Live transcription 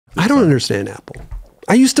don't understand Apple.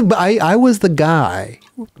 I was the guy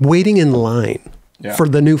waiting in line for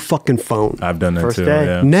the new fucking phone. I've done that too. day.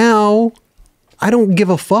 Yeah. Now, I don't give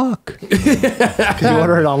a fuck. Because you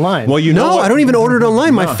order it online. Well, you know No, what? I don't even order it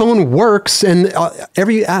online. My phone works, and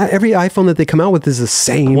every iPhone that they come out with is the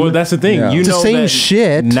same. Well, that's the thing. Yeah. You It's the know same that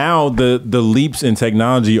shit. Now the leaps in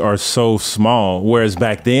technology are so small, whereas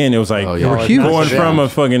back then it was like yeah. We're huge. going Yeah. from a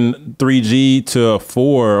fucking 3G to a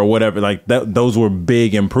 4 or whatever. Like those were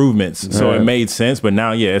big improvements, so it made sense. But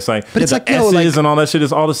now, yeah, it's like But it's the like, yo, like- S's and all that shit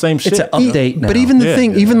is all the same shit. It's an update now. But even the Yeah,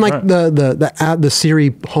 thing, yeah, even like right. the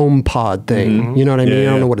Siri Home Pod thing, you know what I mean? Yeah, I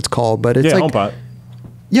don't yeah. know what it's called, but it's yeah, like, HomePod.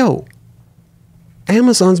 yo,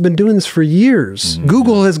 Amazon's been doing this for years.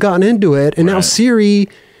 Google has gotten into it, and now Right. Siri,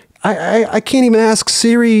 I can't even ask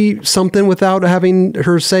Siri something without having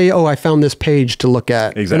her say, "Oh, I found this page to look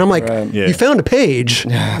at," and I'm like, Right. Yeah. "You found a page.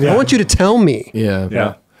 I want you to tell me.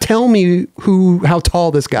 Yeah, Tell me how tall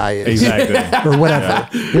this guy is, exactly. or whatever."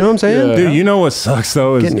 You know what I'm saying? Dude, you know what sucks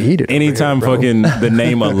though is Getting heated over anytime here, bro. fucking the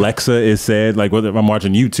name Alexa is said, like whether I'm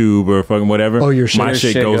watching YouTube or fucking whatever, Oh, your shit. my Your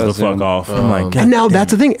shit shit goes the goes fuck in. off. I'm like, And now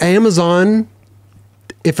that's the thing. Amazon,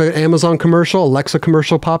 if an Amazon commercial, Alexa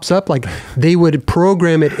commercial pops up, like they would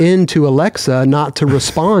program it into Alexa not to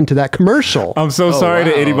respond to that commercial. I'm so sorry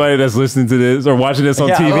to anybody that's listening to this or watching this on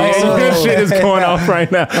Yeah, TV. Alexa. And your shit is going off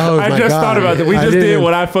right now. Oh, I my just God. thought about that. We I just did didn't-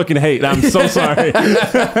 what I fucking hate. I'm so sorry.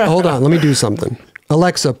 Hold on, let me do something.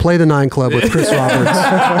 Alexa, play the 9 Club with Chris Roberts.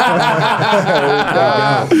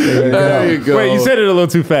 There you go. Wait, you said it a little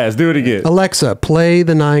too fast. Do it again. Alexa, play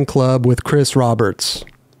the 9 Club with Chris Roberts.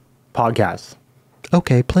 Podcast.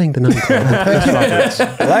 Okay, playing the 9 Club with Chris Roberts.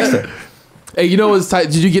 Alexa. Hey, you know what's tight?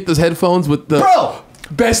 Did you get those headphones with the Bro!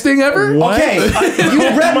 best thing ever? What? Okay, you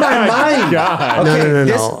read my mind. God. No,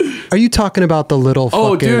 this- no. Are you talking about the little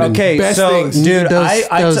Oh, fucking... dude. Okay, Best so things. dude, Those-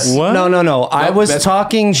 those- What? no. I No, was best-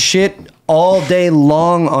 talking shit all day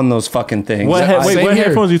long on those fucking things. What, Same what here.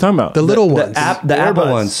 headphones are you talking about? The little ones. The Apple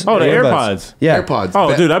ones. Oh, the AirPods. Yeah. AirPods.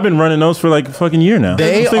 Oh, dude, I've been running those for like a fucking year now.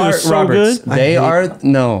 They Those things are so Roberts. good. They are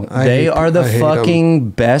they are the I hate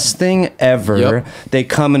fucking best thing ever. Yep. They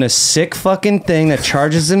come in a sick fucking thing that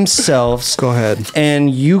charges themselves. Go ahead.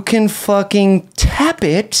 And you can fucking tap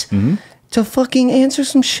it to fucking answer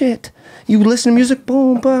some shit. You listen to music,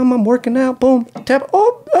 boom, boom. I'm working out, boom. Tap.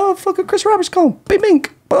 Oh, fucking Chris Roberts, call. Bing, bing,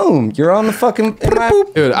 boom. You're on the fucking.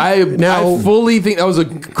 Dude, I Now- fully think that was a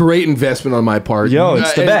great investment on my part. Yo,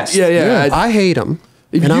 it's the And- best. Yeah. I hate them.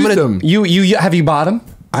 If And you I'm use gonna, them. You have you bought them?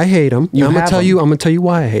 I hate them. You I'm gonna have tell 'em. you. I'm gonna tell you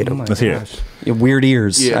why I hate them. Let's hear it. Your weird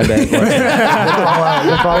ears. Yeah. I bet.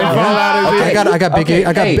 I got big. Okay,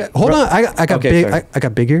 I got. hey, Hold on. I got Okay, big. sorry. I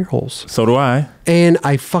got big ear holes, So do I. and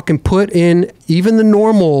I fucking put in even the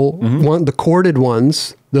normal one, the corded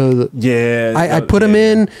ones. Yeah. I put them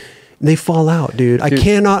in. They fall out, dude.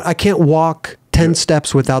 I can't walk 10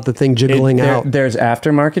 steps without the thing jiggling out. There's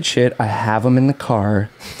aftermarket shit. I have them in the car.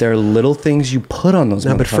 There are little things you put on those.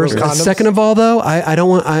 No, but first, motherfuckers. second of all, though, I don't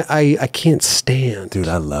want. I can't stand, Dude,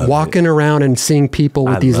 I love walking around and seeing people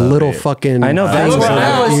with these love little it. fucking. I know that's things what in I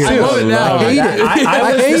their was ears. I love it now. I hate it.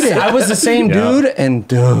 I hate it. I was the same dude, and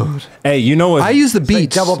dude, Hey, you know what? I use the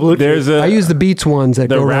Beats. There's a. I use the Beats ones that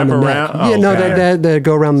The go around the neck. wraparound? Oh, Yeah, no, okay. that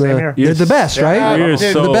go around the. here. They're the best, right? You're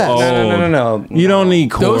Dude, so the best. old. No. You don't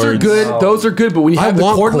need cords. Those are good. Those are good. But when you I have the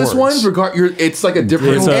want cordless cords. ones, it's like a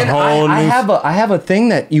different. It's a And whole I new- have a thing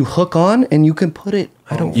that you hook on, and you can put it.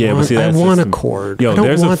 I don't Yeah, but want. see, I that's want a just- cord. Yo, I don't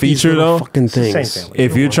there's a want these feature, little though. fucking Same things. family.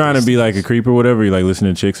 If you're trying to be like a creep or whatever, you like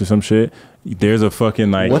listening to chicks or some shit. There's a fucking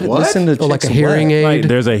like. What? Listen to Oh, like a chicks hearing what? aid. Like,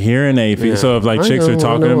 there's a hearing aid. Yeah. So if like I chicks know, are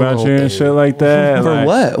talking I know about the you whole and thing. shit like that. For like-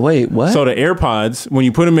 what? Wait, what? So the AirPods, when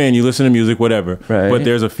you put them in, you listen to music, whatever. Right. But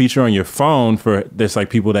there's a feature on your phone for there's like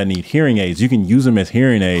people that need hearing aids. You can use them as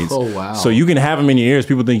hearing aids. Oh, wow. So you can have them in your ears.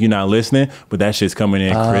 People think you're not listening, but that shit's coming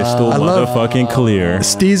in crystal love- motherfucking clear.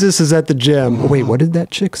 Steezus is at the gym. Wait, what did that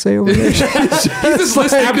chick say over there? He's just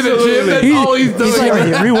listening to the gym. That's all he's doing. He's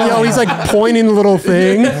like, yo, he's like pointing the little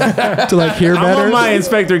thing to like hear I'm better. on my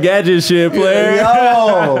Inspector Gadget shit, player.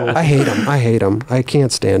 Yo. I hate them. I hate them. I can't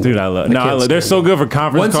stand them. Dude, I love. can't They're stand so good for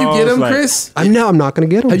conference Once you calls. get them, like- Chris, I'm not going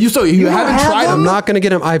to get them. you haven't tried I'm them. not going to get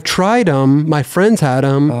them. I've tried them. My friends had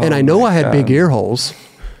them, and I know I had big ear holes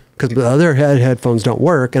because the other headphones don't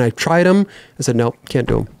work. And I tried them. I said, nope, can't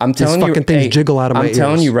do them. I'm telling These you, fucking things hey, jiggle out of my ears. I'm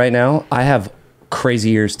telling you right now, I have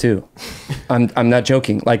crazy ears too. I'm not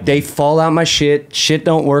joking. Like they fall out my shit. Shit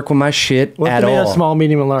don't work with my shit What's at the all. small,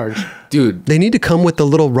 medium, and large? Dude, They need to come with the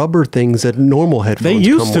little rubber things that normal They headphones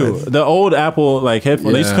used come to. with. The old Apple like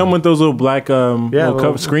headphones. They used to Yeah. come with those little black little well,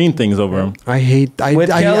 cover screen things over them. I hate. I With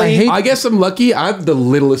Kelly, hate. I guess I'm lucky. I have the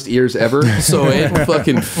littlest ears ever, so it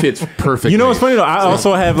fucking fits perfectly. You know what's funny though? I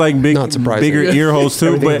also have like Not surprising. bigger ear holes too,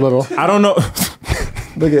 Everything's but little. I don't know.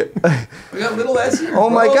 Look at. We got little ass ears. Oh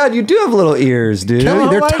my god, you do have little ears, dude. Kelly,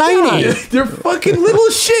 they're tiny. They're fucking little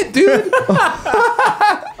as shit, dude.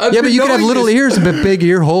 Yeah, but you could have little ears but big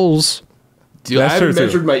ear holes. Dude, I That's haven't true, too.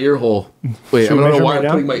 measured my ear hole. Wait, I we don't know measure why right I'm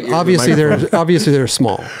now? putting my ear. in Obviously, the microphone. they're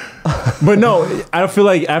small. But no, I feel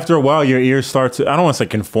like after a while your ears start to. I don't want to say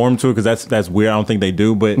conform to it because that's weird. I don't think they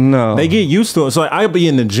do, but No. they get used to it. So like, I'll be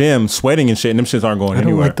in the gym sweating and shit, and them shits aren't going I don't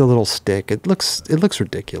anywhere. like the little stick. It looks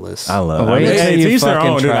ridiculous. I love. Wait it. till Hey, you to each their fucking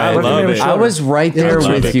own, dude. try I it. love it. I was right there looks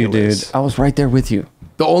with you, dude. ridiculous. I was right there with you.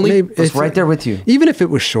 The only Maybe I was it's- right there with you. Even if it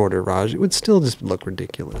was shorter, Raj, it would still just look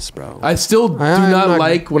ridiculous, bro. I still do I'm not not-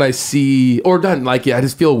 like when I see, or not like it. I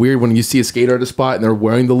just feel weird when you see a skater at a spot and they're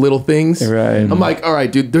wearing the little things. Right. I'm like, all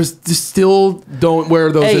right, dude. There's just still don't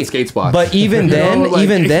wear those at skate spots. But even You know, then, like-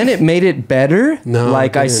 even then, it made it better. No,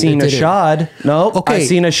 like it I didn't. seen It a didn't. shad. No, Okay. I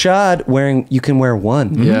seen a shad wearing. You can wear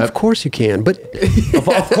one. Yeah. Of course you can, but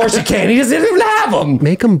Of course you can. He doesn't even have them.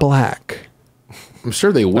 make them black I'm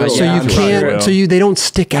sure they will. so Yeah, you I'm can't. sure. So they don't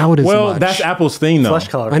stick out as Well, much. that's Apple's thing though. Flesh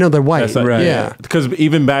color. I know they're white. That's like, Right. Yeah. Because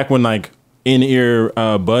even back when like in-ear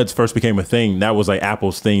buds first became a thing, that was like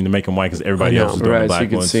Apple's thing to make them white because everybody I know. else was doing Right, the so black you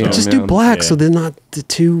could ones. see 'em. Just Yeah. do black Yeah. so they're not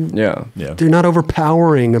too. Yeah. Yeah. They're not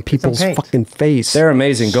overpowering a people's paint. fucking face. They're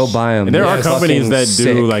amazing. Go buy them. And there are companies that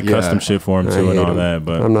do like Yeah. custom shit for them I too and hate all 'em. that.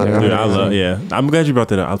 But I'm not- dude, I I'm love. not- Yeah, I'm glad you brought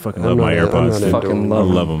that up. I fucking love not- my I'm AirPods. not into Fucking them. I love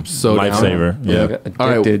them. love them. So down. Lifesaver. Yeah. All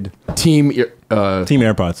right, Addicted. team Team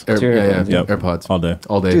AirPods. AirPods, yeah, Yep. AirPods All day.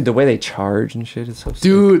 all day. Dude, the way they charge and shit is so sick.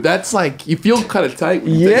 Dude, that's like you feel kind of tight.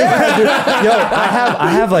 Yeah, dude. Yo,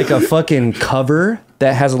 I have like a fucking cover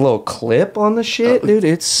that has a little clip on the shit, dude.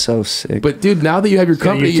 It's so sick. But dude, now that you have your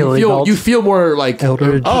company, utility belt. you feel more like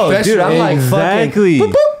Eldridge. oh, dude, I'm like Exactly.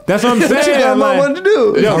 fucking. That's what I'm What you saying. got like- wanted to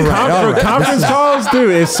do? Yo, for conference calls, dude,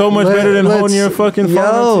 it's so much better than holding your fucking phone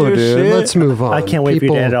Yo, into your dude, shit. Let's move on. I can't wait for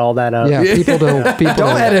you to edit all that up. Yeah, people don't. People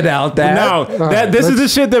Don't edit out that. No, right, this is the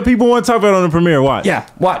shit that people want to talk about on the premiere. Watch. Yeah,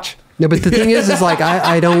 watch. No, but the thing is like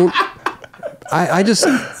I don't. I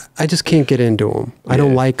just can't get into them. I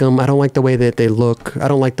don't like them. I don't like the way that they look. I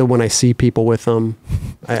don't like the when I see people with them.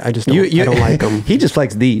 I just don't. I don't like them. He just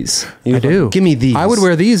likes these. I do. Give me these. I would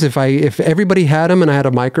wear these if everybody had them and I had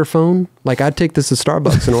a microphone. Like I'd take this to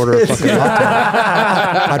Starbucks and order a fucking latte.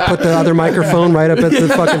 I'd put the other microphone right up at the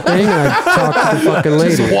fucking thing and I'd talk to the fucking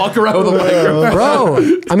lady. walk around with a microphone.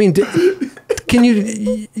 Bro, I mean, can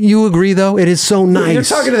you agree though? It is so nice. You're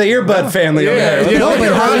talking to the earbud family over there. yeah, No,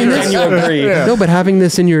 but having this, Can you agree? no, but having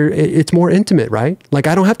this in it's more intimate, right? Like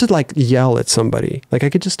I don't have to like yell at somebody. Like I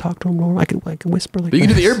could just talk to them normal. I could whisper like. But you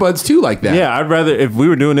can do the earbuds too, like that. Yeah, I'd rather if we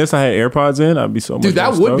were doing this, I had AirPods in. I'd be so much. dude,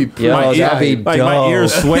 that more would be. stoked. Yo, My that'd be like my dope.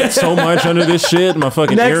 ears sweat so much under this shit. My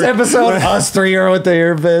fucking Next ear. episode, us three are with the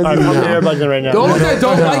earbuds. I'm the earbuds in right now. The only thing I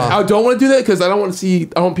don't like, I don't want to do that because I don't want to see. I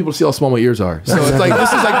don't want people to see how small my ears are. So it's like this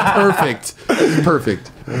is like perfect. This is perfect.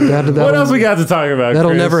 What else we got to talk about?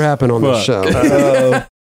 That'll Chris? never happen on the Fuck. show.